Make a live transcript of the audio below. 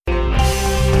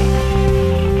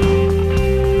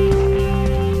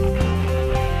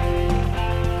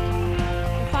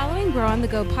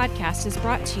Go podcast is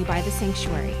brought to you by The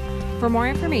Sanctuary. For more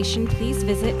information, please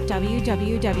visit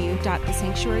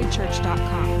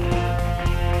www.thesanctuarychurch.com.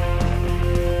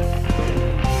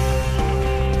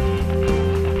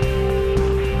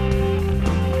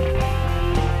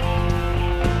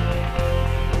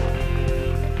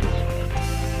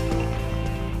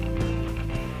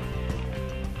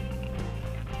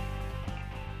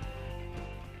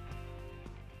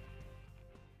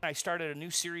 I started a new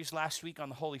series last week on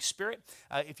the Holy Spirit.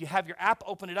 If you have your app,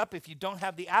 open it up. If you don't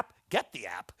have the app, get the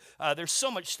app. There's so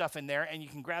much stuff in there, and you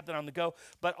can grab that on the go.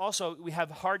 But also, we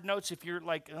have hard notes. If you're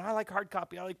like, I like hard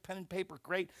copy, I like pen and paper,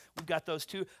 great. We've got those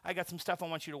too. I got some stuff I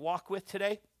want you to walk with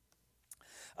today.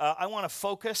 I want to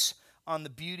focus on the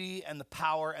beauty and the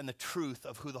power and the truth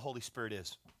of who the Holy Spirit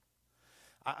is.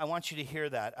 I want you to hear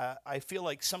that. I feel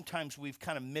like sometimes we've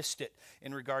kind of missed it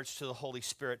in regards to the Holy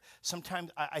Spirit.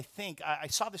 Sometimes I think I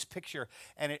saw this picture,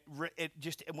 and it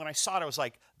just, when I saw it, I was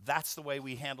like, that's the way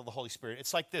we handle the Holy Spirit.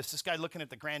 It's like this guy looking at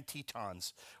the Grand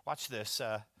Tetons. Watch this.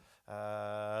 There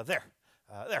it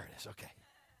is. Okay.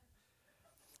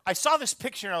 I saw this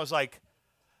picture, and I was like,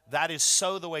 that is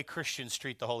so the way Christians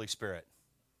treat the Holy Spirit.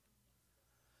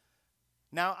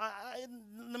 Now,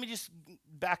 let me just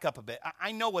back up a bit.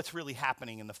 I know what's really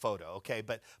happening in the photo, okay?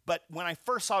 But when I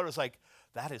first saw it, I was like,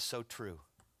 that is so true.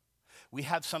 We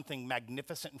have something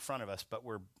magnificent in front of us, but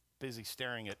we're busy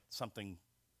staring at something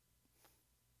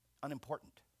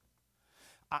unimportant.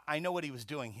 I know what he was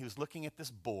doing. He was looking at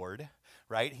this board,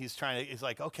 right? He's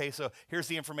like, okay, so here's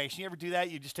the information. You ever do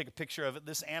that? You just take a picture of it.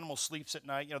 This animal sleeps at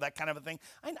night, that kind of a thing.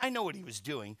 I know what he was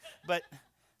doing. But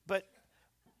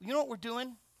you know what we're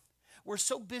doing? We're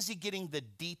so busy getting the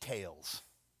details.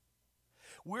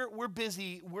 We're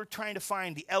busy, we're trying to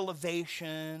find the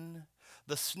elevation,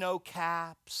 the snow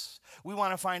caps. We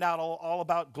want to find out all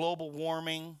about global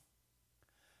warming.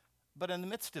 But in the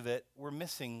midst of it, we're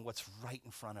missing what's right in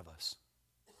front of us.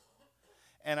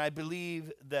 And I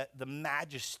believe that the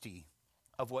majesty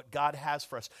of what God has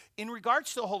for us in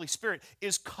regards to the Holy Spirit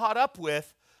is caught up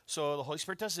with, so the Holy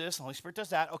Spirit does this, the Holy Spirit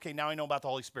does that. Okay, now I know about the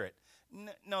Holy Spirit.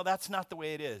 No, that's not the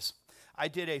way it is. I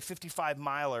did a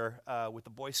 55-miler with the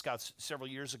Boy Scouts several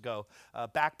years ago,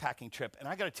 backpacking trip, and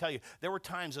I got to tell you, there were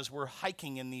times as we're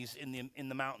hiking in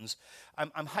the mountains,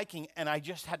 I'm hiking and I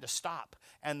just had to stop,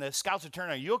 and the scouts would turn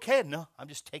around, "Are you okay?" No, I'm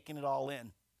just taking it all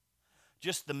in.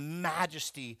 Just the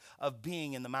majesty of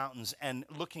being in the mountains and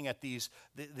looking at these,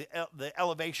 the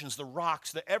elevations, the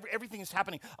rocks, everything is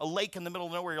happening. A lake in the middle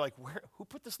of nowhere. You're like, who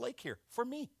put this lake here? For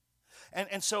me.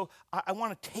 And so I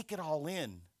want to take it all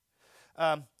in.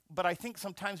 But I think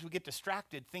sometimes we get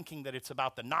distracted thinking that it's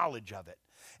about the knowledge of it.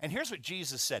 And here's what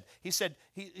Jesus said. He said,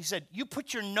 you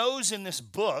put your nose in this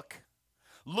book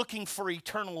looking for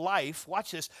eternal life.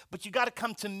 Watch this. But you got to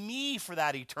come to me for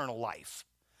that eternal life.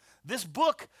 This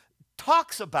book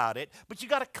talks about it, but you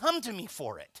got to come to me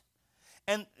for it.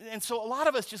 And so a lot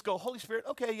of us just go, Holy Spirit,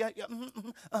 okay, yeah,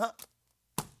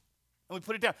 and we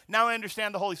put it down. Now I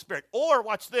understand the Holy Spirit. Or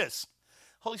watch this.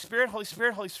 Holy Spirit, Holy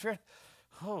Spirit, Holy Spirit.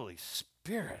 Holy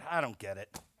Spirit, I don't get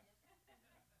it.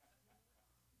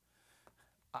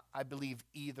 I believe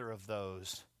either of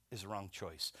those is the wrong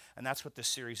choice. And that's what this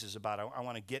series is about. I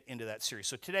want to get into that series.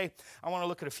 So today, I want to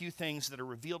look at a few things that are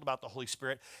revealed about the Holy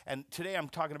Spirit. And today, I'm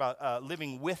talking about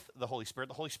living with the Holy Spirit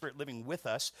living with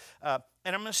us. And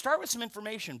I'm going to start with some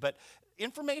information. But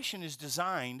information is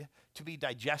designed to be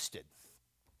digested.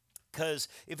 Because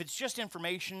if it's just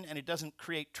information and it doesn't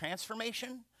create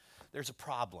transformation, there's a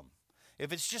problem.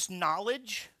 If it's just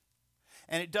knowledge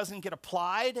and it doesn't get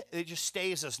applied, it just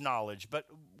stays as knowledge. But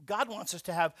God wants us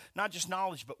to have not just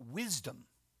knowledge, but wisdom.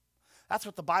 That's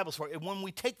what the Bible's for. And when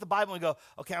we take the Bible and go,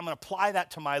 okay, I'm going to apply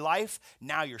that to my life,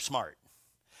 now you're smart.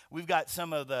 We've got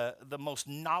some of the most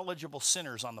knowledgeable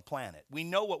sinners on the planet. We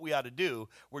know what we ought to do,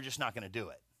 we're just not going to do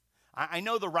it. I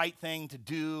know the right thing to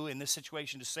do in this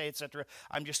situation, to say, etc.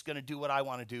 I'm just going to do what I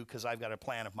want to do because I've got a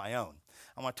plan of my own.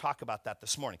 I want to talk about that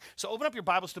this morning. So open up your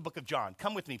Bibles to the book of John.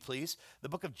 Come with me, please. The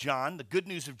book of John, the good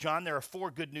news of John. There are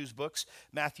 4 good news books,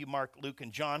 Matthew, Mark, Luke,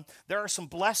 and John. There are some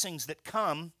blessings that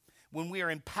come when we are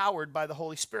empowered by the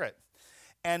Holy Spirit.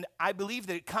 And I believe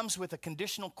that it comes with a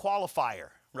conditional qualifier,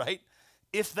 right?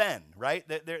 If then, right?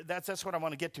 That's what I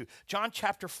want to get to. John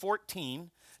chapter 14,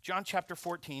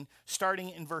 starting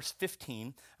in verse 15.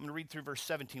 I'm going to read through verse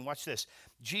 17. Watch this.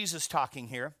 Jesus talking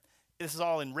here. This is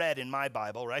all in red in my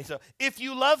Bible, right? So, if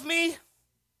you love me,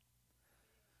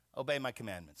 obey my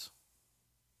commandments.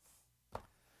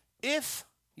 If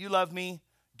you love me,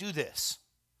 do this.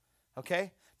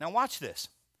 Okay? Now watch this.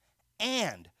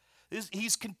 And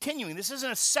he's continuing. This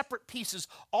isn't a separate pieces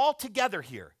all together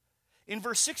here. In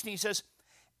verse 16, he says,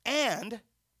 and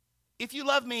If you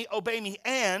love me, obey me,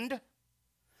 and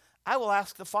I will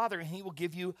ask the Father, and he will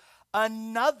give you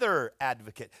another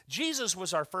advocate. Jesus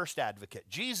was our first advocate.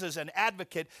 Jesus, an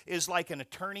advocate, is like an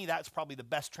attorney. That's probably the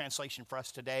best translation for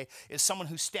us today, is someone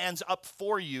who stands up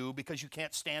for you because you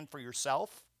can't stand for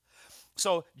yourself.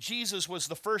 So Jesus was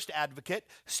the first advocate,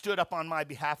 stood up on my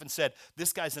behalf and said,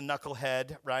 this guy's a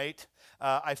knucklehead, right?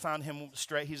 I found him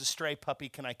stray. He's a stray puppy.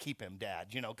 Can I keep him, Dad?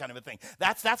 You know, kind of a thing.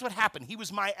 That's what happened. He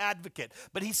was my advocate.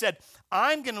 But he said,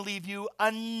 I'm going to leave you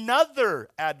another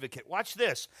advocate. Watch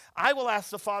this. I will ask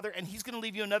the Father, and he's going to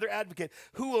leave you another advocate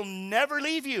who will never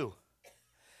leave you.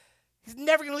 He's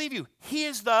never going to leave you. He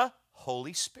is the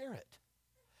Holy Spirit.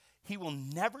 He will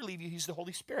never leave you. He's the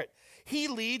Holy Spirit. He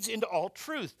leads into all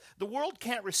truth. The world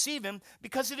can't receive him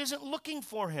because it isn't looking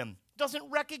for him, doesn't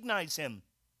recognize him.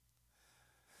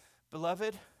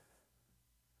 Beloved,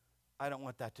 I don't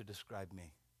want that to describe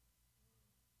me.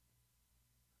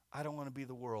 I don't want to be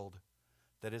the world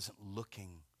that isn't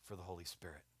looking for the Holy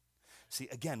Spirit. See,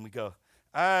 again, we go,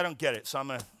 I don't get it, so I'm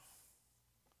going to...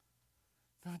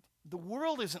 The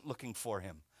world isn't looking for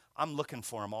him. I'm looking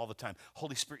for him all the time.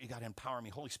 Holy Spirit, you got to empower me.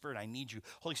 Holy Spirit, I need you.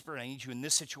 Holy Spirit, I need you in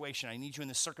this situation. I need you in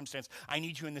this circumstance. I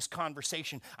need you in this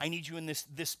conversation. I need you in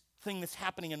this thing that's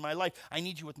happening in my life. I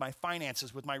need you with my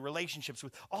finances, with my relationships,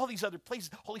 with all these other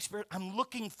places. Holy Spirit, I'm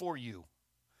looking for you.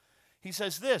 He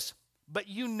says this, but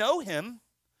you know him.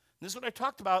 This is what I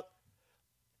talked about.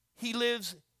 He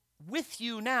lives with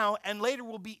you now and later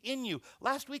will be in you.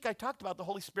 Last week I talked about the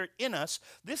Holy Spirit in us.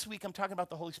 This week I'm talking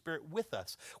about the Holy Spirit with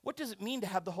us. What does it mean to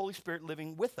have the Holy Spirit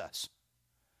living with us?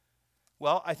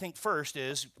 Well, I think first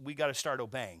is we got to start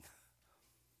obeying.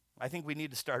 I think we need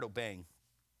to start obeying.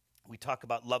 We talk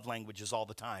about love languages all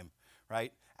the time,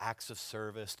 right? Acts of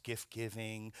service, gift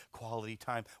giving, quality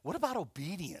time. What about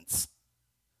obedience?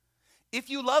 If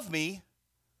you love me,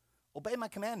 obey my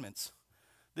commandments.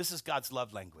 This is God's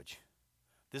love language.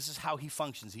 This is how he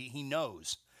functions. He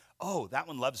knows, oh, that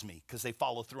one loves me because they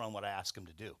follow through on what I ask them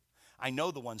to do. I know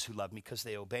the ones who love me because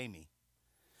they obey me.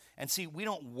 And see, we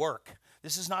don't work.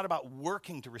 This is not about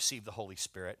working to receive the Holy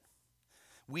Spirit.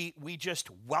 We just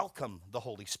welcome the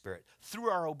Holy Spirit through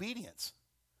our obedience.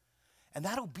 And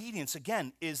that obedience,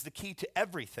 again, is the key to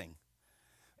everything.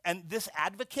 And this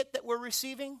advocate that we're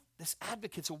receiving, this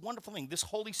advocate's a wonderful thing. This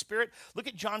Holy Spirit, look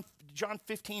at John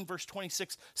 15, verse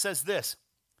 26, says this.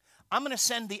 I'm going to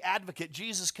send the advocate,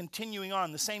 Jesus continuing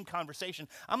on the same conversation.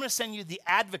 I'm going to send you the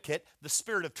advocate, the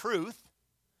Spirit of truth,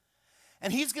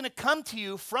 and he's going to come to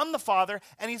you from the Father,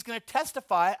 and he's going to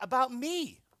testify about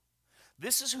me.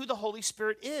 This is who the Holy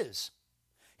Spirit is.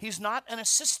 He's not an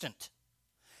assistant.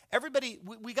 Everybody,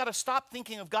 we got to stop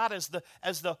thinking of God as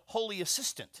the holy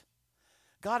assistant.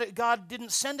 God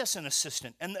didn't send us an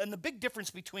assistant. And the big difference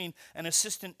between an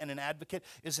assistant and an advocate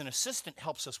is an assistant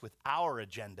helps us with our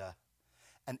agenda.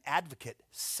 An advocate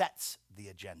sets the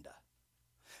agenda.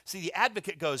 See, the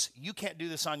advocate goes, you can't do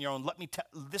this on your own.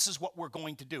 This is what we're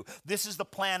going to do. This is the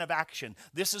plan of action.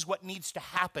 This is what needs to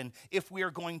happen if we are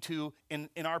going to, in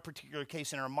our particular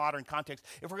case, in our modern context,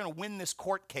 if we're going to win this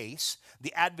court case,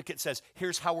 the advocate says,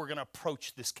 here's how we're going to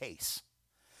approach this case.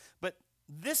 But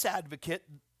this advocate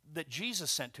that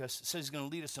Jesus sent to us says he's going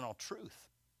to lead us in all truth.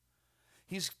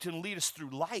 He's going to lead us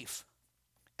through life.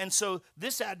 And so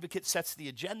this advocate sets the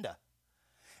agenda.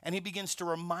 And he begins to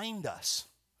remind us,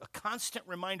 a constant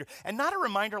reminder, and not a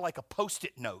reminder like a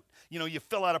Post-it note. You know, you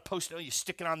fill out a Post-it note, you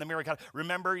stick it on the mirror,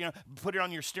 remember, put it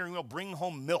on your steering wheel, bring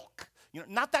home milk.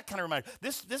 Not that kind of reminder.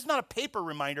 This is not a paper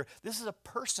reminder. This is a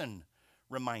person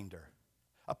reminder.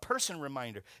 A person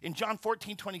reminder. In John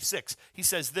 14:26, he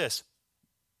says this,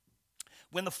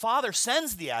 when the Father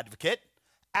sends the advocate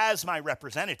as my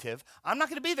representative, I'm not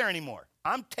going to be there anymore.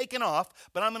 I'm taking off,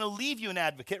 but I'm going to leave you an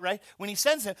advocate, right? When he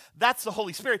sends him, that's the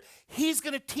Holy Spirit. He's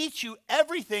going to teach you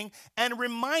everything and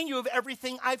remind you of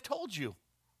everything I've told you.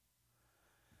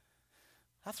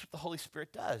 That's what the Holy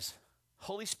Spirit does.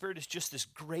 Holy Spirit is just this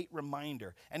great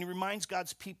reminder, and he reminds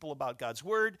God's people about God's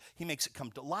word. He makes it come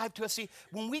to life to us. See,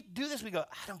 when we do this, we go,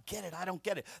 I don't get it, I don't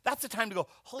get it. That's the time to go,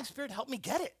 Holy Spirit, help me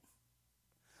get it.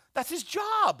 That's his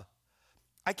job.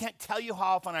 I can't tell you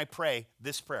how often I pray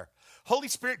this prayer. Holy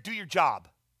Spirit, do your job.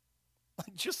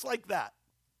 Just like that.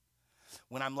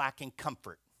 When I'm lacking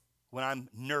comfort, when I'm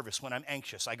nervous, when I'm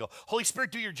anxious, I go, Holy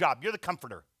Spirit, do your job. You're the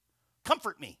comforter.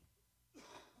 Comfort me.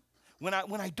 When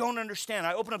I don't understand,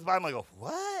 I open up the Bible and I go,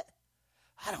 what?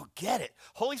 I don't get it.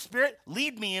 Holy Spirit,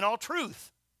 lead me in all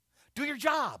truth. Do your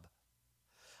job.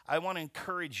 I want to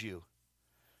encourage you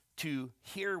to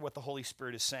hear what the Holy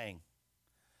Spirit is saying.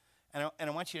 And I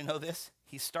want you to know this.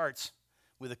 He starts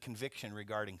with a conviction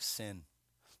regarding sin.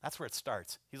 That's where it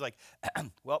starts. He's like,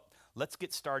 well, let's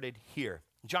get started here.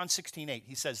 John 16:8,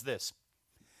 he says this,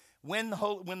 when the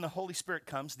Holy Spirit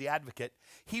comes, the advocate,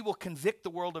 he will convict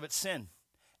the world of its sin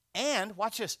and,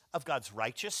 watch this, of God's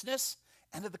righteousness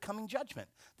and of the coming judgment.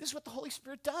 This is what the Holy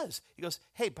Spirit does. He goes,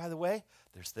 hey, by the way,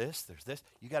 there's this.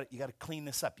 You got to clean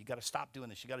this up. You got to stop doing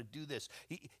this. You got to do this.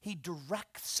 He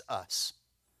directs us.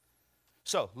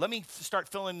 So let me start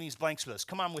filling these blanks with us.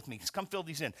 Come on with me. Come fill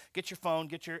these in. Get your phone.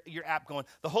 Get your app going.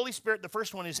 The Holy Spirit, the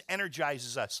first one is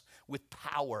energizes us with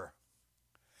power.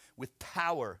 With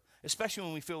power, especially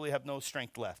when we feel we have no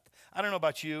strength left. I don't know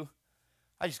about you.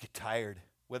 I just get tired,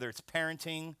 whether it's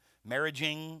parenting,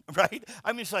 marriaging, right?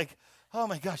 I'm just like, oh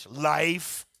my gosh,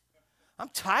 life. I'm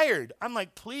tired. I'm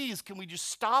like, please, can we just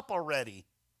stop already?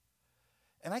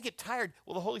 And I get tired.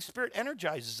 Well, the Holy Spirit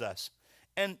energizes us.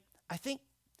 And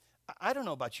I don't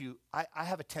know about you, I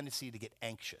have a tendency to get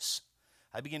anxious.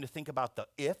 I begin to think about the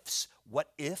ifs.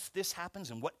 What if this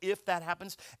happens and what if that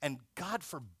happens? And God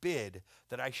forbid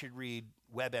that I should read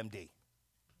WebMD.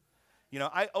 You know,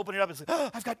 I open it up and say,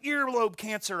 oh, I've got earlobe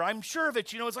cancer. I'm sure of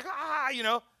it. You know, it's like,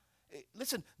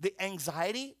 Listen, the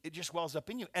anxiety, it just wells up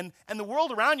in you. And the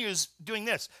world around you is doing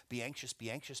this. Be anxious, be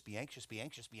anxious, be anxious, be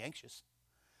anxious, be anxious.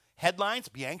 Headlines,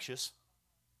 be anxious.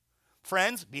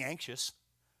 Friends, be anxious.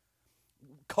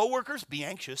 Coworkers, be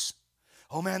anxious.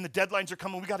 Oh man, the deadlines are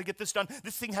coming. We got to get this done.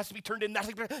 This thing has to be turned in.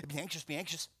 Be anxious, be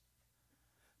anxious.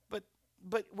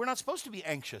 But we're not supposed to be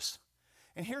anxious.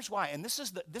 And here's why. And this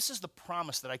is the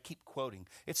promise that I keep quoting.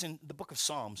 It's in the book of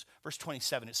Psalms, verse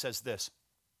 27. It says this.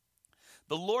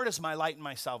 The Lord is my light and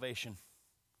my salvation.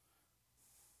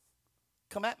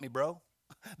 Come at me, bro.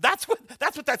 That's what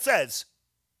that says.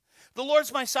 The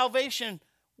Lord's my salvation.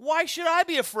 Why should I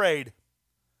be afraid?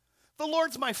 The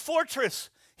Lord's my fortress.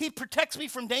 He protects me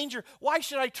from danger. Why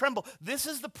should I tremble? This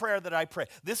is the prayer that I pray.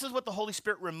 This is what the Holy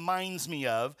Spirit reminds me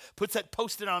of, puts that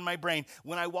Post-it on my brain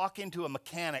when I walk into a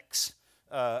mechanic's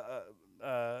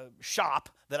shop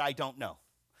that I don't know.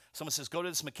 Someone says, go to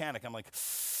this mechanic. I'm like,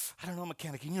 I don't know a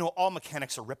mechanic. And you know, all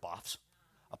mechanics are ripoffs.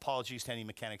 Apologies to any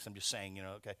mechanics. I'm just saying,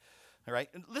 okay. All right.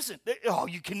 And listen,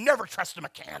 you can never trust a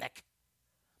mechanic.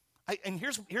 And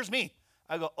here's me.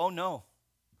 I go, oh no,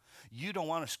 you don't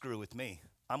want to screw with me.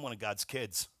 I'm one of God's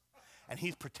kids. And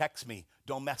he protects me.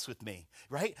 Don't mess with me,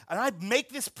 right? And I make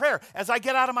this prayer. As I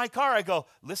get out of my car, I go,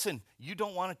 listen, you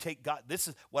don't want to take God. This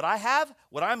is what I have,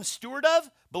 what I'm a steward of,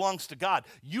 belongs to God.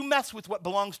 You mess with what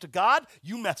belongs to God,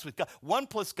 you mess with God. 1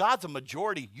 plus God's a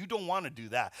majority. You don't want to do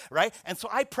that, right? And so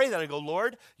I pray that. I go,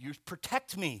 Lord, you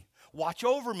protect me. Watch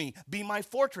over me. Be my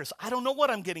fortress. I don't know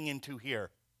what I'm getting into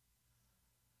here.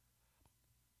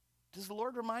 Does the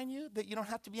Lord remind you that you don't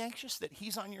have to be anxious, that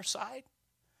he's on your side?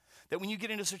 That when you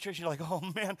get into a situation, you're like, oh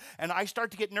man, and I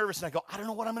start to get nervous and I go, I don't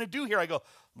know what I'm going to do here. I go,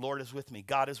 Lord is with me.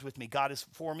 God is with me. God is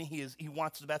for me. He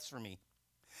wants the best for me.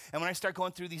 And when I start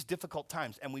going through these difficult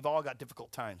times, and we've all got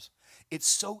difficult times, it's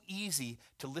so easy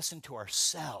to listen to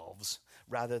ourselves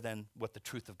rather than what the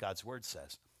truth of God's word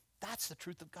says. That's the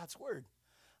truth of God's word.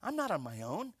 I'm not on my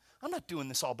own. I'm not doing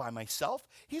this all by myself.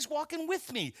 He's walking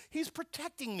with me. He's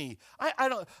protecting me. I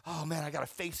don't, oh man, I got to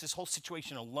face this whole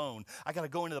situation alone. I got to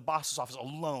go into the boss's office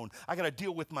alone. I got to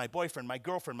deal with my boyfriend, my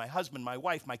girlfriend, my husband, my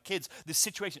wife, my kids, this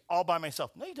situation all by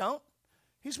myself. No, you don't.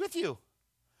 He's with you.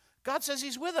 God says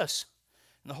he's with us.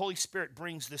 And the Holy Spirit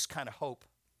brings this kind of hope,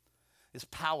 this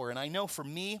power. And I know for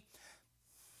me,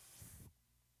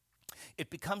 it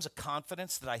becomes a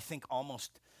confidence that I think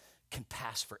almost can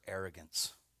pass for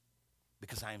arrogance.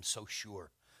 Because I am so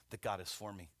sure that God is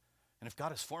for me. And if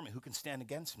God is for me, who can stand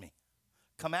against me?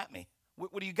 Come at me.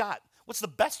 What do you got? What's the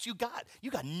best you got? You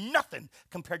got nothing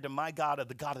compared to my God,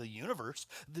 the God of the universe.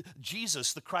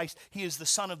 Jesus, the Christ, he is the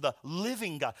Son of the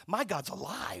living God. My God's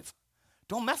alive.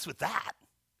 Don't mess with that.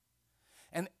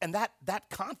 And that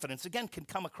confidence, again, can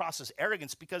come across as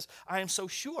arrogance because I am so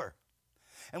sure.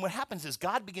 And what happens is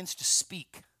God begins to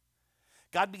speak.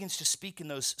 God begins to speak in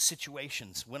those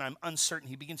situations when I'm uncertain.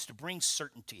 He begins to bring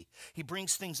certainty. He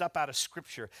brings things up out of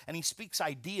Scripture, and he speaks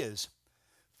ideas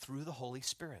through the Holy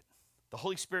Spirit. The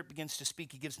Holy Spirit begins to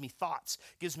speak. He gives me thoughts,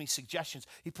 gives me suggestions.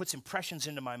 He puts impressions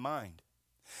into my mind.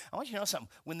 I want you to know something.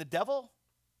 When the devil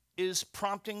is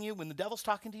prompting you, when the devil's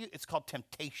talking to you, it's called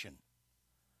temptation.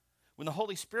 When the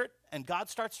Holy Spirit and God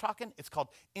starts talking, it's called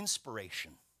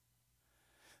inspiration.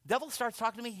 Devil starts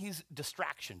talking to me, he's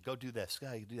distraction. Go do this. Go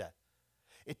do that.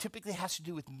 It typically has to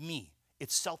do with me.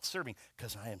 It's self-serving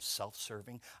because I am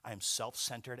self-serving, I am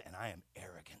self-centered, and I am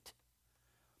arrogant.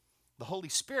 The Holy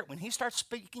Spirit, when he starts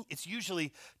speaking, it's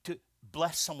usually to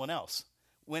bless someone else.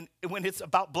 When it's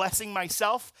about blessing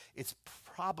myself, it's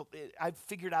probably, I've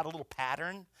figured out a little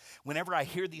pattern. Whenever I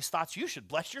hear these thoughts, you should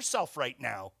bless yourself right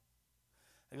now.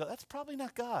 I go, that's probably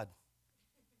not God.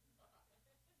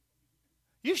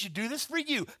 You should do this for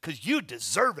you because you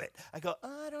deserve it. I go,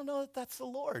 I don't know if that's the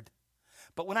Lord.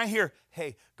 But when I hear,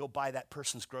 hey, go buy that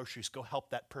person's groceries, go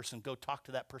help that person, go talk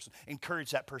to that person,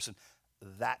 encourage that person,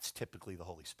 that's typically the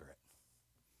Holy Spirit.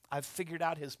 I've figured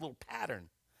out his little pattern.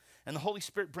 And the Holy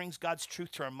Spirit brings God's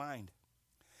truth to our mind.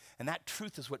 And that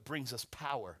truth is what brings us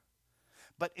power.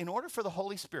 But in order for the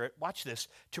Holy Spirit, watch this,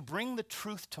 to bring the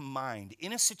truth to mind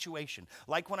in a situation,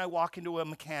 like when I walk into a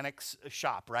mechanic's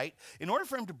shop, right? In order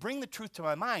for him to bring the truth to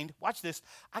my mind, watch this,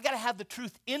 I got to have the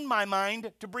truth in my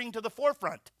mind to bring to the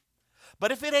forefront.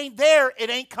 But if it ain't there, it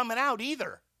ain't coming out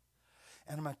either.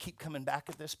 And I'm going to keep coming back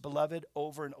at this, beloved,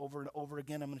 over and over and over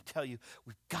again. I'm going to tell you,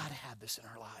 we've got to have this in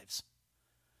our lives.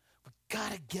 We've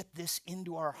got to get this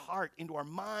into our heart, into our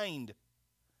mind.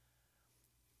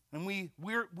 And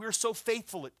we're so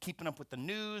faithful at keeping up with the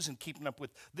news and keeping up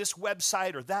with this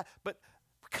website or that, but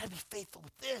we've got to be faithful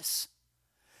with this.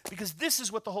 Because this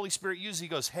is what the Holy Spirit uses. He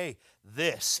goes, hey,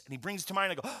 this. And he brings it to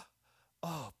mind. I go,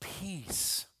 oh,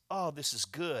 peace. Oh, this is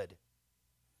good.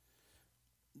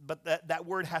 But that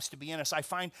word has to be in us. I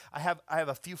find I have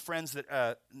a few friends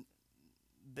that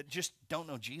just don't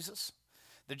know Jesus.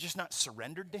 They're just not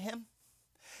surrendered to him.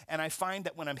 And I find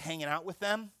that when I'm hanging out with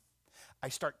them, I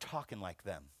start talking like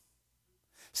them.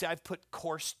 See, I've put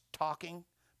coarse talking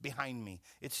behind me.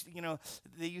 It's,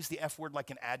 they use the F word like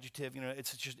an adjective.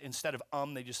 It's just, instead of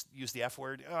they just use the F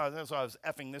word. Oh, that's why I was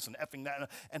effing this and effing that.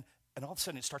 And all of a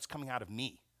sudden it starts coming out of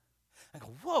me. I go,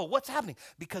 whoa, what's happening?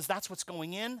 Because that's what's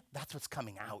going in, that's what's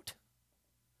coming out.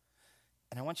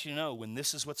 And I want you to know, when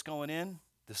this is what's going in,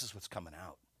 this is what's coming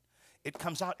out. It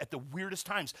comes out at the weirdest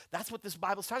times. That's what this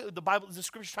Bible's talking about. The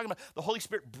Scripture's talking about. The Holy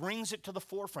Spirit brings it to the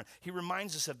forefront. He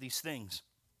reminds us of these things.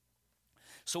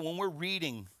 So when we're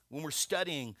reading, when we're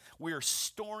studying, we are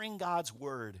storing God's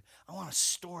word. I want to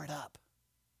store it up.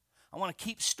 I want to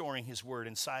keep storing his word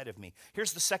inside of me.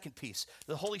 Here's the second piece.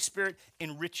 The Holy Spirit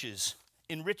enriches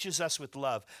us with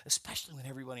love, especially when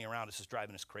everybody around us is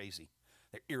driving us crazy.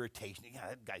 They're irritating. Yeah,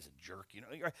 that guy's a jerk.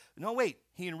 No, wait.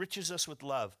 He enriches us with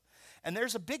love. And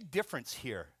there's a big difference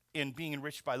here in being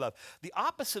enriched by love. The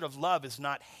opposite of love is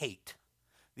not hate.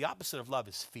 The opposite of love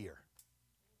is fear.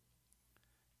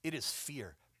 It is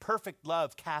fear. Perfect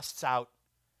love casts out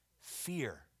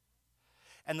fear.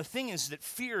 And the thing is that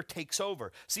fear takes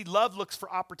over. See, love looks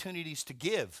for opportunities to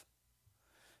give.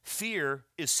 Fear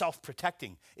is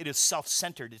self-protecting. It is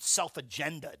self-centered. It's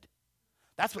self-agended.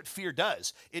 That's what fear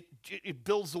does. It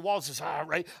builds the walls. It says,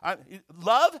 right?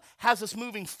 Love has us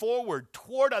moving forward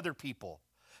toward other people.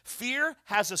 Fear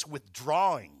has us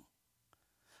withdrawing.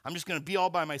 I'm just going to be all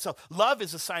by myself. Love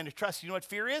is a sign of trust. You know what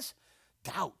fear is?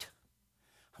 Doubt.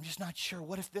 I'm just not sure.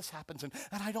 What if this happens? And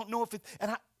I don't know if it,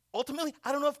 ultimately,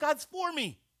 I don't know if God's for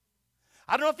me.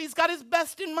 I don't know if he's got his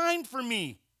best in mind for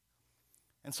me.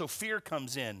 And so fear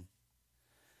comes in.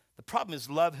 The problem is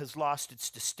love has lost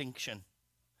its distinction.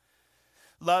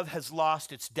 Love has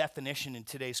lost its definition in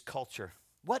today's culture.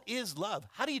 What is love?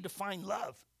 How do you define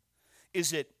love?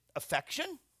 Is it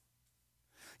affection?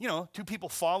 Two people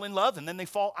fall in love and then they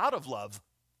fall out of love.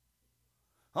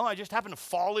 Oh, I just happened to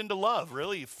fall into love.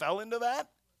 Really? You fell into that?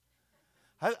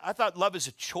 I thought love is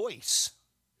a choice.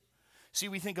 See,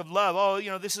 we think of love,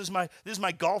 this is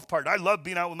my golf partner. I love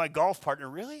being out with my golf partner.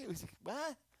 Really?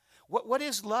 What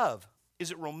is love?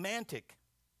 Is it romantic?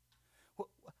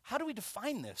 How do we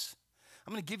define this?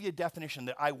 I'm going to give you a definition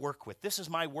that I work with. This is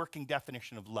my working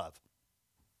definition of love.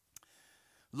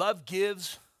 Love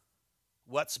gives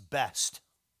what's best,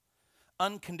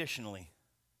 unconditionally,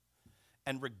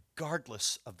 and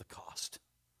regardless of the cost.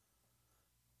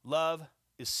 Love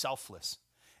is selfless,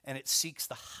 and it seeks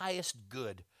the highest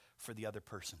good for the other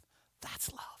person.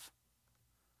 That's love.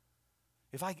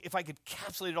 If I could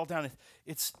encapsulate it all down,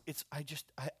 I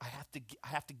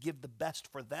have to give the best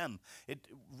for them,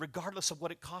 regardless of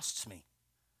what it costs me.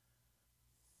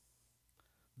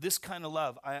 This kind of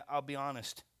love, I'll be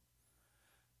honest,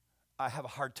 I have a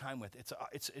hard time with.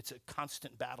 It's a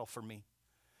constant battle for me.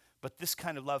 But this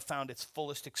kind of love found its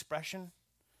fullest expression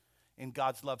in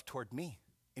God's love toward me,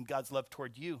 in God's love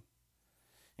toward you,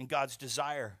 in God's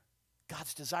desire.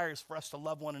 God's desire is for us to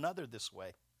love one another this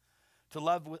way, to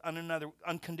love one another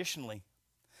unconditionally.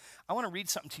 I want to read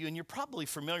something to you, and you're probably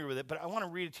familiar with it, but I want to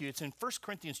read it to you. It's in 1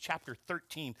 Corinthians chapter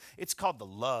 13. It's called the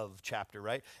love chapter,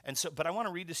 right? But I want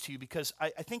to read this to you because I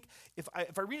think if I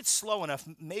read it slow enough,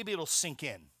 maybe it'll sink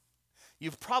in.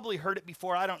 You've probably heard it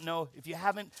before. I don't know. If you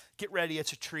haven't, get ready.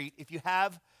 It's a treat. If you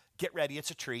have, get ready.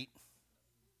 It's a treat.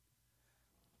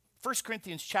 1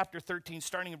 Corinthians chapter 13,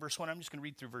 starting in verse 1. I'm just going to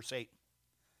read through verse 8.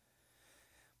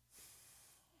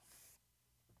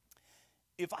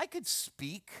 If I could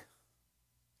speak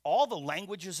all the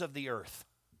languages of the earth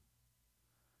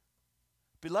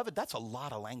Beloved, that's a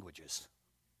lot of languages.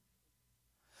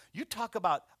 You talk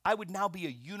about, I would now be a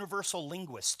universal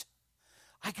linguist.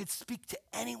 I could speak to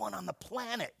anyone on the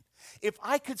planet. If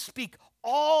I could speak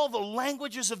all the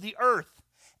languages of the earth,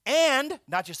 and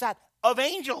not just that, of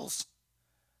angels,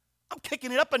 I'm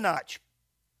kicking it up a notch.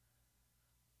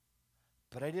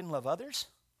 But I didn't love others,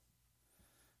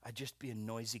 I'd just be a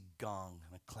noisy gong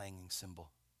and a clanging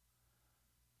cymbal.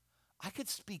 I could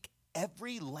speak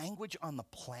every language on the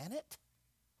planet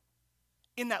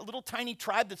in that little tiny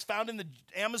tribe that's found in the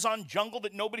Amazon jungle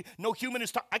that no human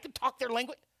is talking. I could talk their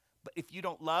language. But if you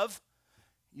don't love,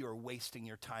 you're wasting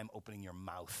your time opening your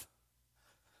mouth.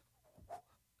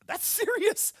 That's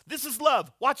serious. This is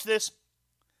love. Watch this.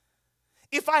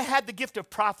 If I had the gift of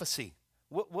prophecy,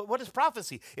 what is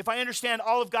prophecy? If I understand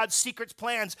all of God's secrets,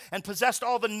 plans, and possessed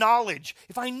all the knowledge,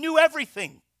 if I knew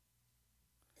everything,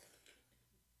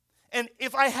 and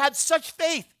if I had such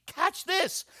faith, catch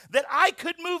this, that I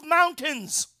could move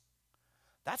mountains,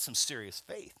 that's some serious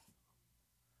faith.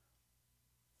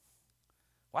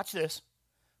 Watch this.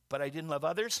 But I didn't love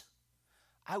others,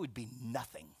 I would be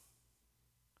nothing.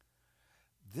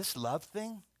 This love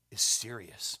thing is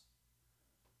serious.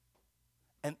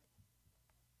 And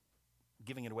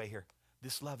giving it away here,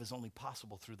 this love is only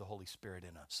possible through the Holy Spirit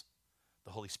in us,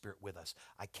 the Holy Spirit with us.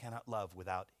 I cannot love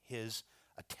without his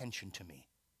attention to me.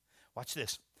 Watch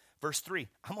this. Verse 3.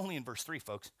 I'm only in verse 3,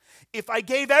 folks. If I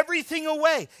gave everything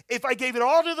away, if I gave it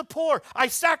all to the poor, I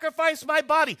sacrificed my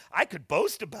body, I could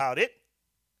boast about it.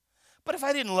 But if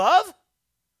I didn't love,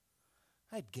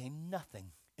 I'd gain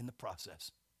nothing in the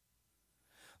process.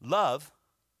 Love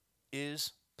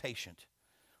is patient.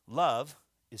 Love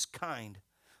is kind.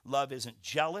 Love isn't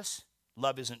jealous.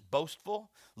 Love isn't boastful.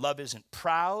 Love isn't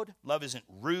proud. Love isn't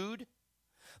rude.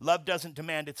 Love doesn't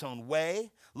demand its own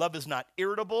way. Love is not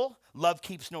irritable. Love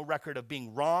keeps no record of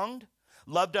being wronged.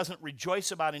 Love doesn't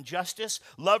rejoice about injustice.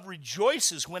 Love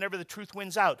rejoices whenever the truth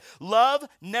wins out. Love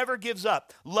never gives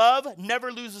up. Love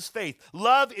never loses faith.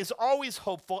 Love is always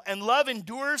hopeful, and love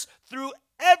endures through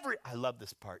I love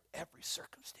this part, every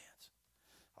circumstance.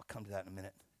 I'll come to that in a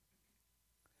minute.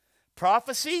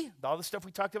 Prophecy, all the stuff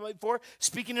we talked about before,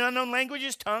 speaking in unknown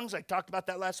languages, tongues, I talked about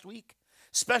that last week.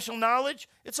 Special knowledge,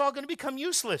 it's all going to become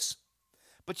useless.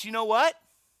 But you know what?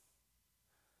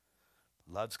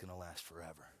 Love's going to last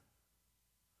forever.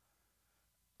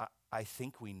 I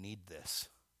think we need this.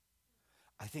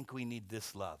 I think we need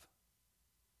this love.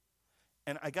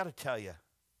 And I got to tell you,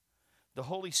 the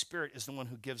Holy Spirit is the one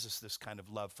who gives us this kind of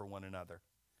love for one another.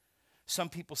 Some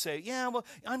people say, yeah, well,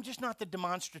 I'm just not the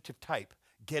demonstrative type.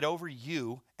 Get over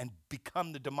you and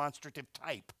become the demonstrative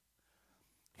type.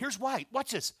 Here's why.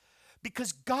 Watch this.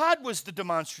 Because God was the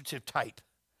demonstrative type.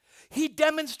 He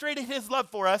demonstrated his love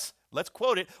for us. Let's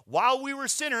quote it. While we were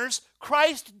sinners,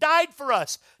 Christ died for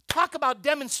us. Talk about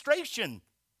demonstration.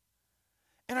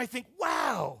 And I think,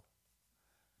 wow,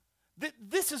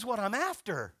 this is what I'm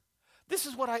after. This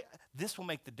will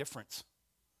make the difference.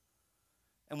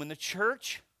 And when the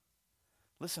church,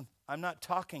 listen, I'm not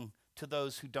talking to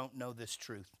those who don't know this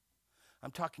truth.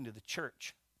 I'm talking to the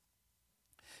church.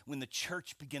 When the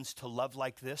church begins to love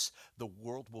like this, the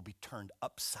world will be turned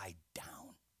upside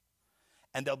down.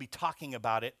 And they'll be talking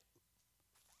about it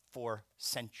for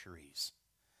centuries.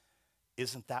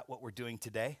 Isn't that what we're doing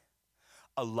today?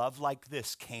 A love like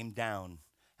this came down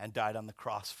and died on the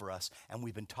cross for us, and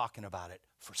we've been talking about it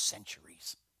for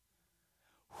centuries.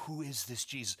 Who is this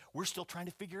Jesus? We're still trying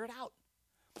to figure it out.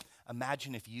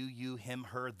 Imagine if you, him,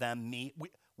 her, them, me,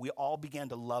 we all began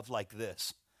to love like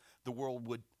this. The world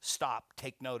would stop,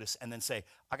 take notice, and then say,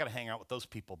 I got to hang out with those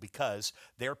people because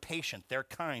they're patient, they're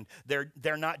kind,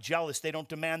 they're not jealous, they don't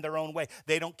demand their own way,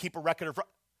 they don't keep a record of...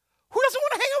 Who doesn't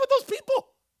want to hang out with those people?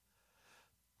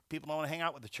 People don't want to hang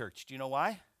out with the church. Do you know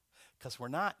why? Because we're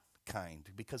not kind,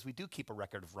 because we do keep a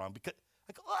record of wrong. Because,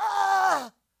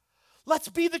 let's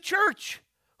be the church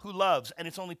who loves, and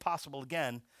it's only possible,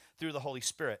 again, through the Holy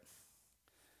Spirit.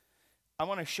 I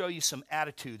want to show you some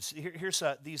attitudes. Here's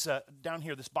these down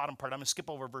here, this bottom part. I'm going to skip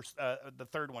over the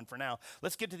third one for now.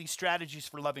 Let's get to these strategies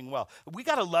for loving well. We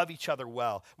got to love each other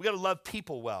well. We got to love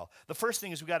people well. The first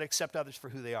thing is we got to accept others for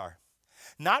who they are,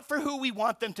 not for who we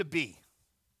want them to be.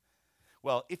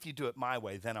 Well, if you do it my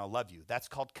way, then I'll love you. That's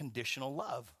called conditional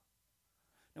love.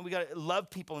 And we got to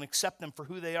love people and accept them for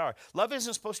who they are. Love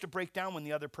isn't supposed to break down when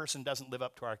the other person doesn't live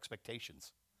up to our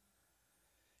expectations.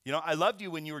 You know, I loved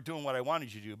you when you were doing what I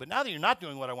wanted you to do, but now that you're not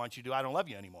doing what I want you to do, I don't love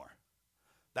you anymore.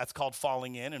 That's called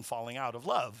falling in and falling out of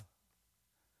love.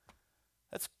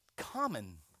 That's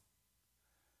common.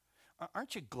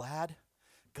 Aren't you glad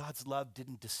God's love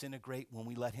didn't disintegrate when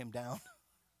we let him down?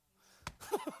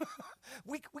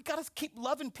 We got to keep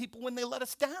loving people when they let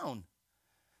us down,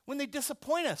 when they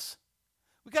disappoint us.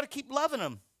 We got to keep loving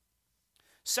them.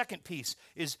 Second piece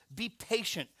is be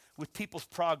patient with people's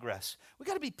progress. We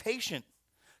got to be patient.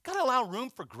 Got to allow room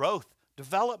for growth,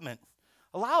 development.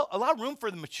 Allow room for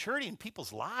the maturity in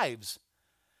people's lives.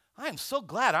 I am so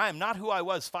glad I am not who I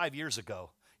was 5 years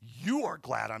ago. You are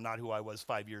glad I'm not who I was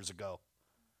 5 years ago.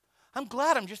 I'm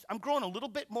glad I'm growing a little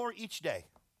bit more each day.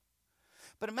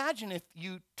 But imagine if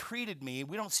you treated me,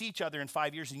 we don't see each other in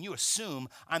 5 years, and you assume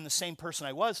I'm the same person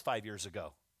I was 5 years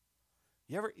ago.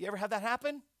 You ever have that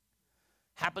happen?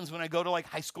 Happens when I go to like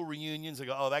high school reunions. I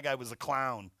go, oh, that guy was a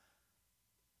clown.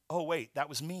 Oh, wait, that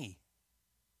was me.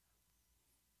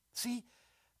 See,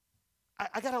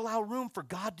 I got to allow room for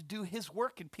God to do his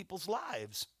work in people's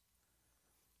lives.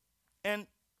 And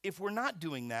if we're not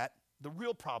doing that, the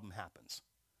real problem happens,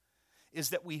 is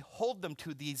that we hold them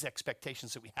to these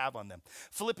expectations that we have on them.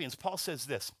 Philippians, Paul says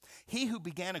this, he who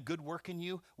began a good work in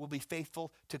you will be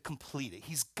faithful to complete it.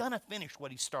 He's going to finish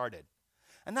what he started.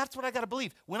 And that's what I got to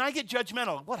believe. When I get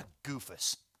judgmental, what a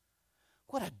goofus.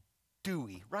 What a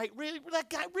dewey, right? Really?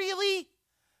 That guy, really?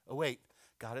 Oh, wait.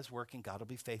 God is working. God will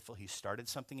be faithful. He started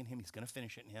something in him. He's going to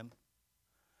finish it in him.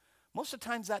 Most of the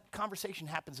times that conversation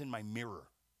happens in my mirror.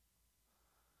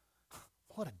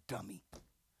 What a dummy.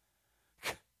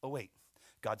 Oh, wait.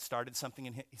 God started something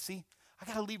in him. You see, I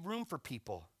got to leave room for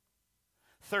people.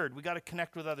 Third, we got to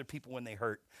connect with other people when they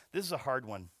hurt. This is a hard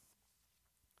one.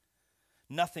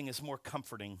 Nothing is more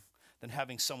comforting than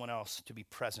having someone else to be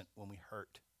present when we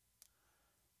hurt.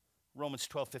 Romans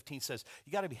 12:15 says,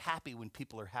 you got to be happy when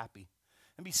people are happy.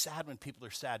 And be sad when people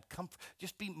are sad.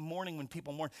 Just be mourning when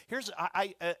people mourn. Here's,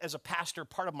 I as a pastor,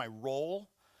 part of my role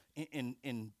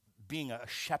in being a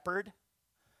shepherd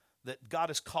that God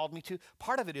has called me to,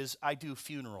 part of it is I do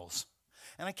funerals.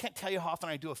 And I can't tell you how often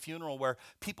I do a funeral where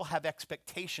people have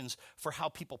expectations for how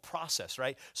people process,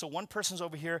 right? So one person's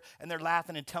over here and they're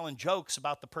laughing and telling jokes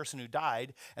about the person who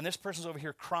died, and this person's over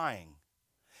here crying.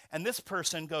 And this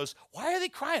person goes, why are they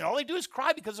crying? All they do is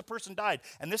cry because the person died.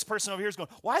 And this person over here is going,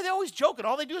 why are they always joking?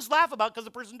 All they do is laugh about because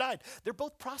the person died. They're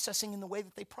both processing in the way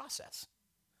that they process.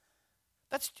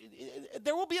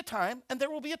 There will be a time, and there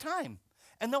will be a time.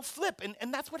 And they'll flip,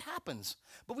 and that's what happens.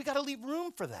 But we got to leave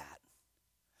room for that.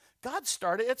 God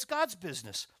started, it's God's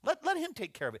business. Let him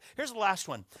take care of it. Here's the last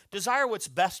one. Desire what's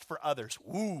best for others.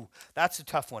 Ooh, that's a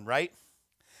tough one, right?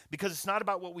 Because it's not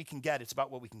about what we can get, it's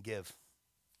about what we can give.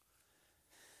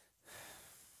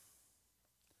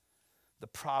 The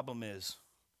problem is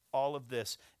all of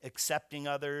this, accepting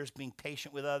others, being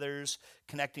patient with others,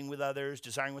 connecting with others,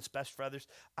 desiring what's best for others,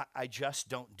 I just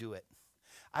don't do it.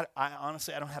 I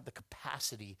honestly, I don't have the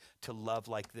capacity to love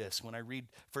like this. When I read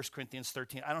 1 Corinthians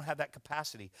 13, I don't have that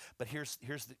capacity. But here's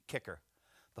the kicker.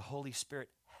 The Holy Spirit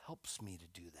helps me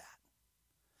to do that.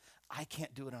 I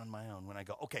can't do it on my own. When I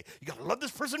go, okay, you got to love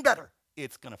this person better,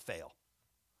 it's going to fail.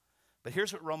 But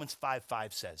here's what Romans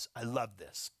 5:5 says. I love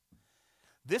this.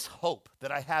 This hope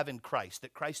that I have in Christ,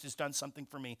 that Christ has done something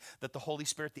for me, that the Holy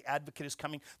Spirit, the advocate, is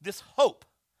coming, this hope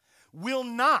will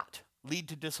not lead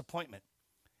to disappointment.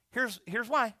 Here's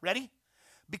why. Ready?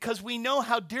 Because we know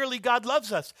how dearly God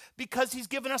loves us. Because he's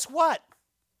given us what?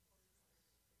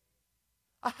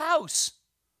 A house,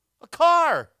 a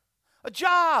car, a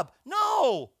job.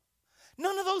 No.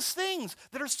 None of those things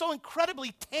that are so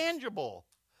incredibly tangible.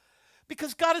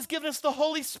 Because God has given us the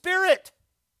Holy Spirit.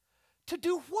 To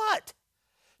do what?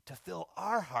 To fill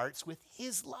our hearts with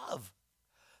his love.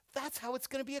 That's how it's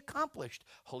going to be accomplished.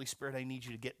 Holy Spirit, I need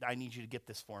you to get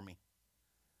this for me.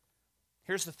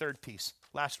 Here's the third piece,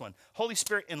 last one. Holy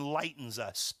Spirit enlightens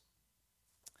us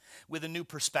with a new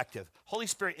perspective. Holy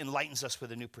Spirit enlightens us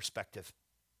with a new perspective.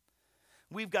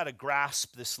 We've got to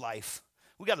grasp this life.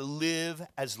 We've got to live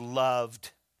as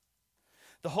loved.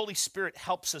 The Holy Spirit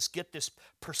helps us get this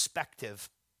perspective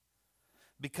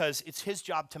because it's his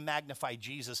job to magnify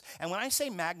Jesus. And when I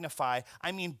say magnify,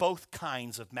 I mean both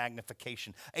kinds of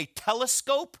magnification. A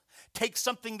telescope takes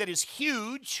something that is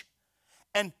huge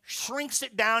and shrinks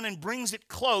it down and brings it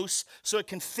close so it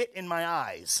can fit in my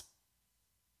eyes.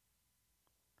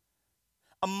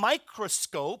 A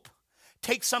microscope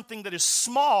takes something that is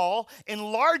small,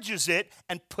 enlarges it,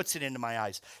 and puts it into my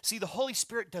eyes. See, the Holy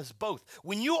Spirit does both.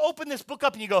 When you open this book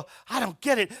up and you go, I don't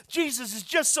get it. Jesus is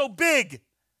just so big.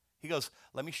 He goes,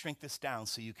 let me shrink this down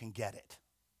so you can get it.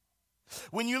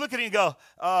 When you look at it and go,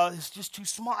 it's just too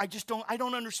small. I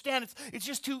don't understand. It's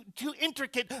just too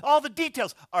intricate, all the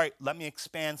details. All right, let me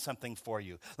expand something for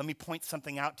you. Let me point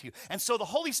something out to you. And so the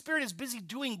Holy Spirit is busy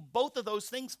doing both of those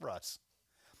things for us.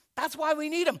 That's why we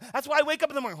need him. That's why I wake up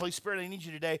in the morning. Holy Spirit, I need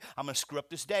you today. I'm going to screw up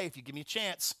this day if you give me a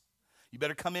chance. You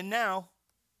better come in now.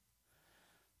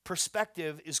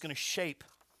 Perspective is going to shape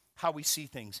how we see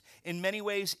things. In many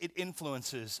ways, it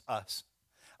influences us.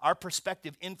 Our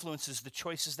perspective influences the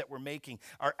choices that we're making,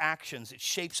 our actions. It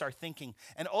shapes our thinking.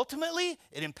 And ultimately,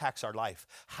 it impacts our life.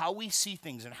 How we see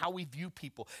things and how we view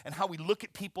people and how we look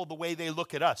at people the way they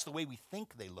look at us, the way we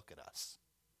think they look at us.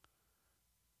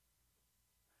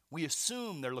 We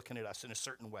assume they're looking at us in a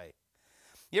certain way.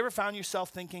 You ever found yourself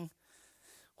thinking,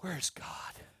 where's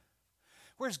God?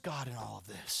 Where's God in all of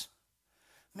this?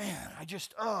 Man,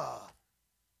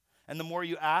 And the more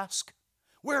you ask,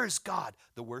 where is God?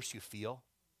 The worse you feel.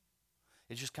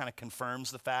 It just kind of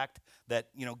confirms the fact that,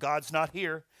 God's not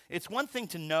here. It's one thing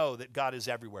to know that God is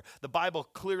everywhere. The Bible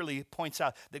clearly points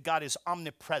out that God is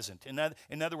omnipresent.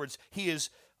 In other words, he is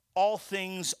all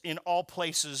things in all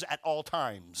places at all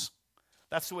times.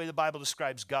 That's the way the Bible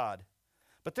describes God.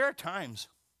 But there are times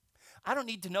I don't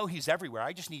need to know he's everywhere.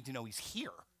 I just need to know he's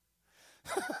here.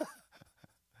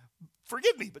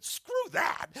 Forgive me, but screw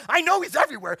that. I know he's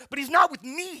everywhere, but he's not with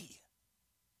me.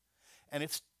 And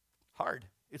it's hard.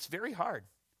 It's very hard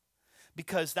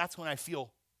because that's when I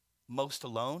feel most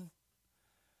alone.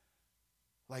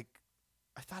 Like,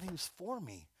 I thought he was for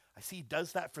me. I see he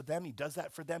does that for them. He does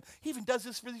that for them. He even does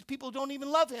this for these people who don't even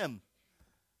love him.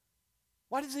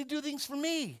 Why does he do things for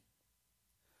me?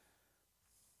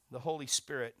 The Holy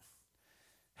Spirit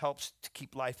helps to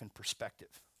keep life in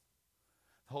perspective.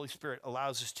 The Holy Spirit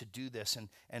allows us to do this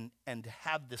and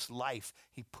have this life.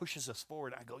 He pushes us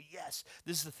forward. I go, yes,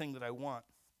 this is the thing that I want.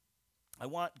 I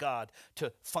want God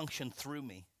to function through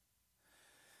me.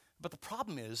 But the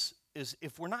problem is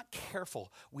if we're not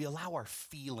careful, we allow our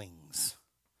feelings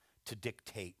to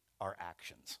dictate our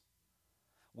actions.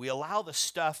 We allow the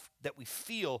stuff that we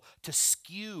feel to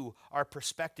skew our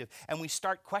perspective, and we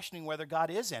start questioning whether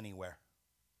God is anywhere.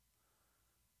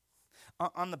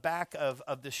 On the back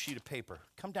of this sheet of paper,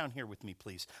 come down here with me,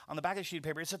 please. On the back of the sheet of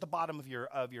paper, it's at the bottom of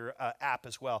your app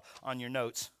as well, on your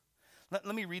notes.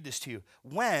 Let me read this to you.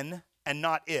 When, and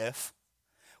not if,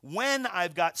 when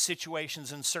I've got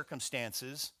situations and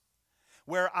circumstances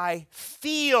where I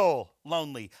feel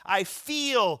lonely, I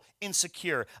feel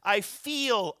insecure, I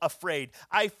feel afraid,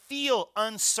 I feel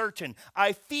uncertain,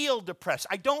 I feel depressed,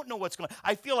 I don't know what's going on,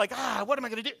 I feel like, what am I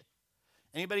going to do?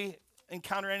 Anybody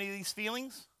encounter any of these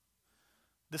feelings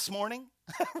this morning?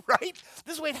 Right?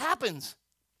 This is the way it happens.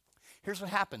 Here's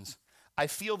what happens. I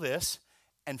feel this,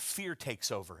 and fear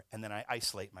takes over, and then I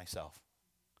isolate myself.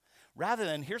 Rather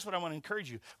than, here's what I want to encourage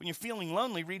you. When you're feeling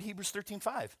lonely, read Hebrews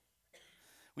 13:5.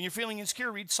 When you're feeling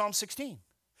insecure, read Psalm 16.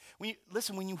 When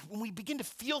we begin to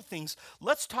feel things,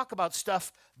 let's talk about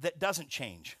stuff that doesn't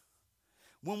change.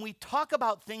 When we talk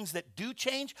about things that do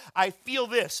change, I feel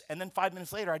this, and then 5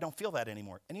 minutes later, I don't feel that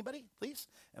anymore. Anybody, please?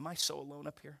 Am I so alone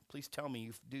up here? Please tell me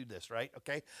you do this, right?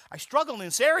 Okay? I struggle in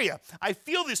this area. I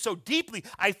feel this so deeply.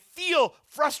 I feel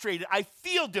frustrated. I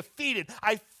feel defeated.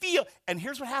 And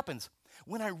here's what happens.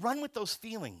 When I run with those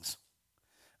feelings,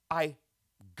 I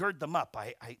gird them up.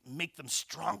 I make them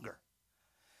stronger.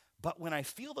 But when I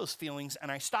feel those feelings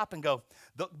and I stop and go,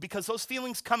 because those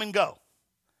feelings come and go.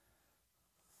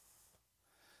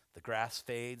 The grass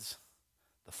fades,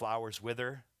 the flowers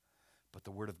wither, but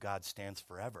the word of God stands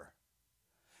forever.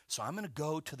 So I'm going to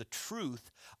go to the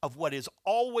truth of what is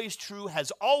always true,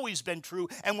 has always been true,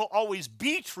 and will always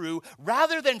be true,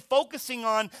 rather than focusing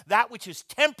on that which is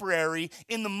temporary.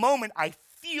 In the moment, I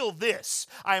feel this.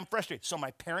 I am frustrated. So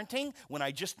my parenting, when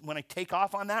I take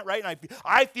off on that, right, and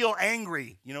I feel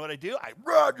angry, you know what I do?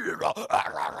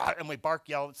 And we bark,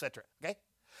 yell, etc. Okay?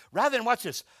 Rather than, watch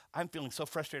this, I'm feeling so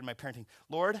frustrated in my parenting.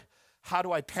 Lord, how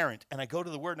do I parent? And I go to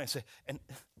the Word and I say, and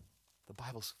the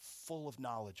Bible's full of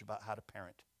knowledge about how to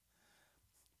parent.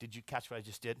 Did you catch what I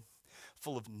just did?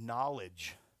 Full of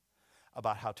knowledge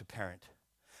about how to parent.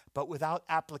 But without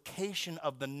application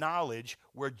of the knowledge,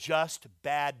 we're just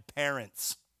bad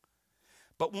parents.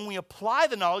 But when we apply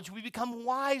the knowledge, we become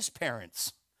wise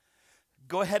parents.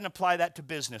 Go ahead and apply that to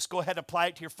business. Go ahead and apply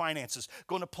it to your finances.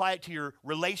 Go and apply it to your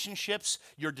relationships,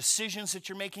 your decisions that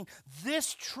you're making.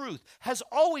 This truth has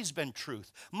always been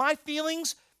truth. My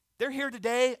feelings, they're here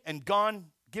today and gone.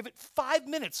 Give it 5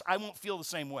 minutes, I won't feel the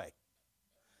same way.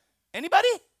 Anybody?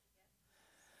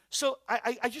 So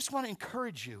I just want to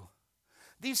encourage you.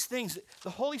 These things, the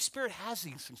Holy Spirit has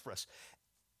these things for us.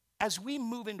 As we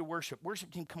move into worship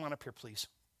team, come on up here, please.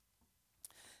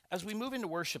 As we move into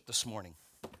worship this morning,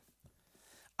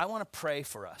 I want to pray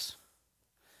for us,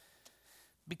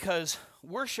 because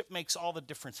worship makes all the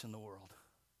difference in the world.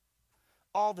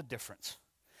 All the difference.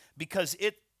 Because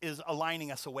it is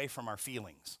aligning us away from our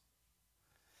feelings.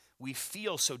 We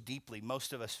feel so deeply.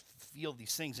 Most of us feel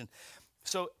these things. And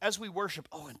So as we worship,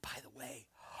 oh, and by the way,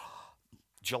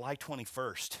 July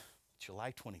 21st,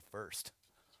 July 21st,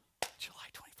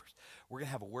 we're going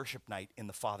to have a worship night in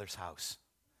the Father's house,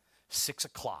 6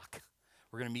 o'clock.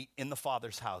 We're going to meet in the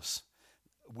Father's house.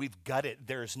 We've got it.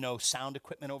 There's no sound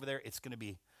equipment over there. It's going to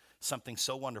be something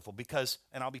so wonderful because,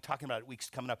 and I'll be talking about it weeks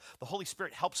coming up, the Holy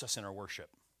Spirit helps us in our worship.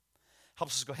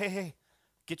 Helps us go, hey,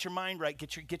 get your mind right,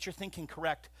 get your thinking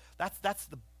correct. That's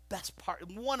the best part.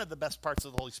 One of the best parts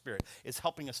of the Holy Spirit is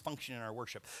helping us function in our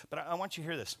worship. But I want you to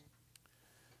hear this.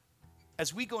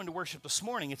 As we go into worship this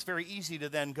morning, it's very easy to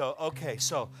then go, okay,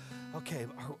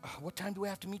 what time do we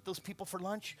have to meet those people for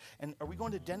lunch? And are we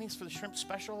going to Denny's for the shrimp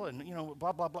special? And,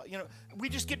 blah, blah, blah. We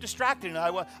just get distracted. And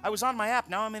I was on my app.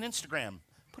 Now I'm in Instagram.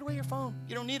 Put away your phone.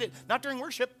 You don't need it. Not during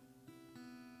worship.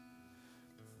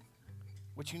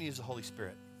 What you need is the Holy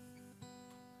Spirit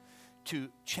to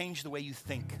change the way you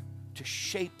think, to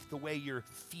shape the way you're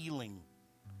feeling.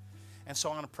 And so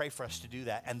I want to pray for us to do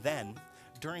that. And then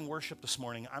during worship this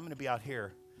morning, I'm going to be out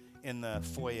here in the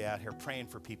foyer out here praying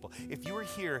for people. If you were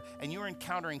here and you were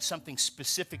encountering something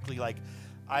specifically like,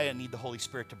 I need the Holy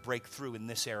Spirit to break through in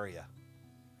this area,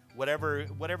 whatever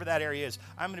that area is,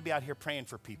 I'm going to be out here praying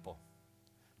for people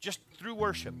just through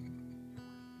worship.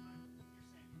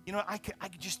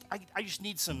 I just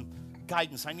need some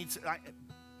guidance.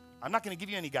 I'm not going to give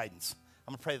you any guidance.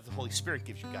 I'm going to pray that the Holy Spirit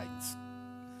gives you guidance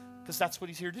because that's what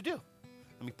he's here to do.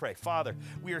 Let me pray. Father,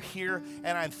 we are here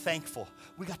and I'm thankful.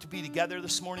 We got to be together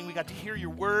this morning. We got to hear your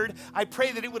word. I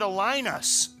pray that it would align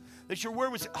us, that your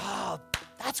word was,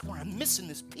 that's where I'm missing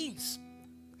this piece.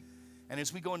 And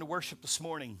as we go into worship this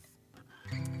morning,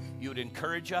 you would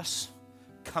encourage us,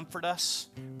 comfort us,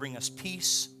 bring us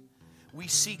peace. We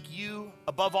seek you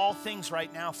above all things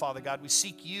right now, Father God. We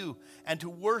seek you, and to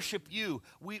worship you,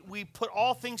 we put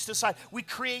all things to the side. We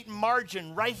create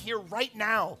margin right here, right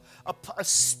now, a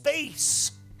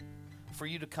space for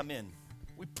you to come in.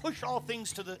 We push all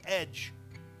things to the edge.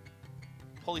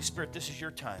 Holy Spirit, this is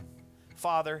your time.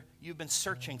 Father, you've been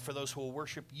searching for those who will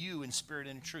worship you in spirit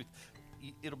and in truth.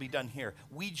 It'll be done here.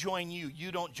 We join you.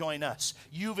 You don't join us.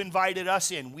 You've invited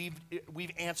us in.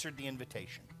 We've answered the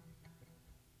invitation.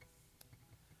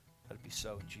 Let it be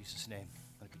so in Jesus' name.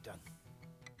 Let it be done.